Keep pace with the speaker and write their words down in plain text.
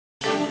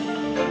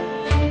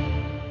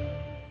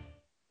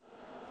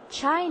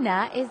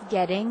China is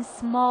getting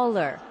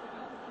smaller.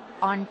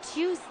 On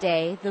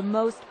Tuesday, the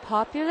most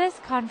populous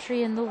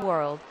country in the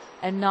world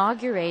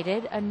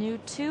inaugurated a new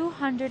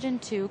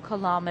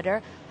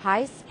 202-kilometer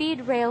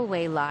high-speed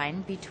railway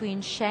line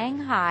between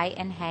Shanghai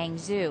and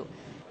Hangzhou,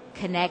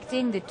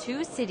 connecting the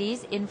two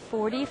cities in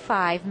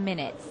 45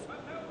 minutes.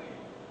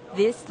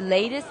 This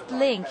latest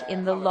link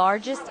in the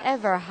largest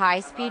ever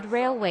high-speed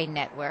railway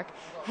network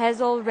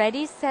has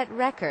already set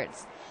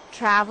records,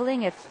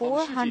 traveling at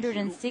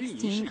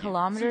 416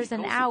 kilometers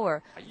an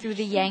hour through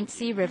the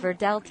Yangtze River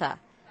Delta.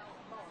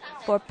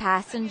 For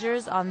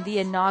passengers on the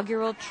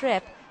inaugural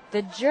trip,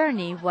 the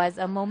journey was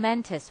a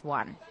momentous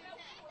one.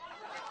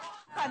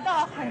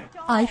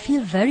 I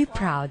feel very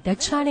proud that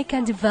China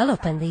can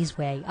develop in this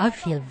way. I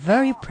feel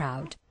very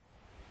proud.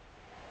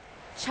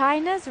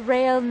 China's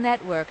rail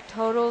network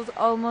totals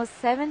almost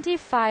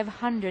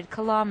 7,500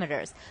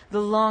 kilometers,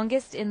 the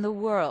longest in the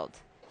world.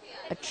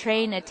 A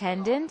train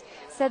attendant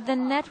said the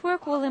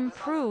network will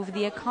improve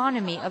the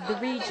economy of the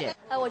region.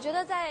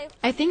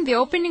 I think the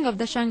opening of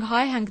the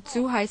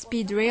Shanghai-Hangzhou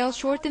high-speed rail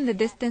shortened the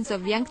distance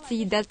of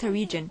Yangtze Delta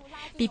region.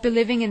 People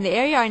living in the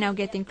area are now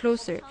getting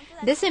closer.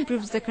 This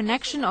improves the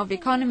connection of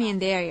economy in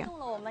the area.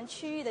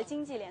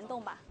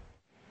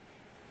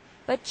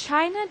 But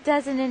China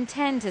doesn't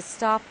intend to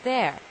stop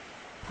there.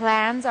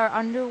 Plans are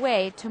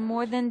underway to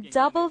more than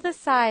double the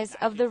size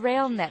of the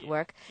rail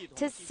network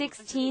to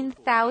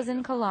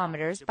 16,000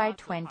 kilometers by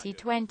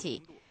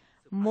 2020.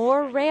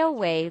 More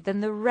railway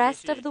than the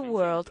rest of the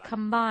world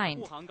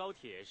combined.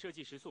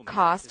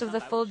 Cost of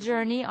the full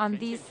journey on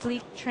these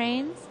sleek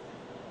trains?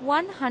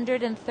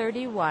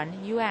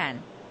 131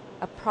 yuan,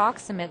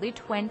 approximately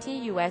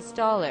 $20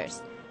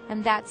 US,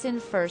 and that's in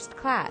first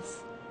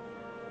class.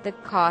 The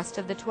cost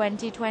of the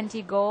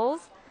 2020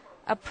 goals?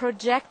 A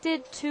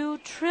projected 2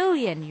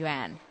 trillion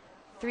yuan,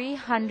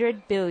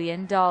 $300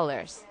 billion.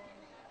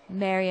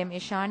 Mariam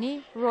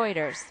Ishani,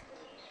 Reuters.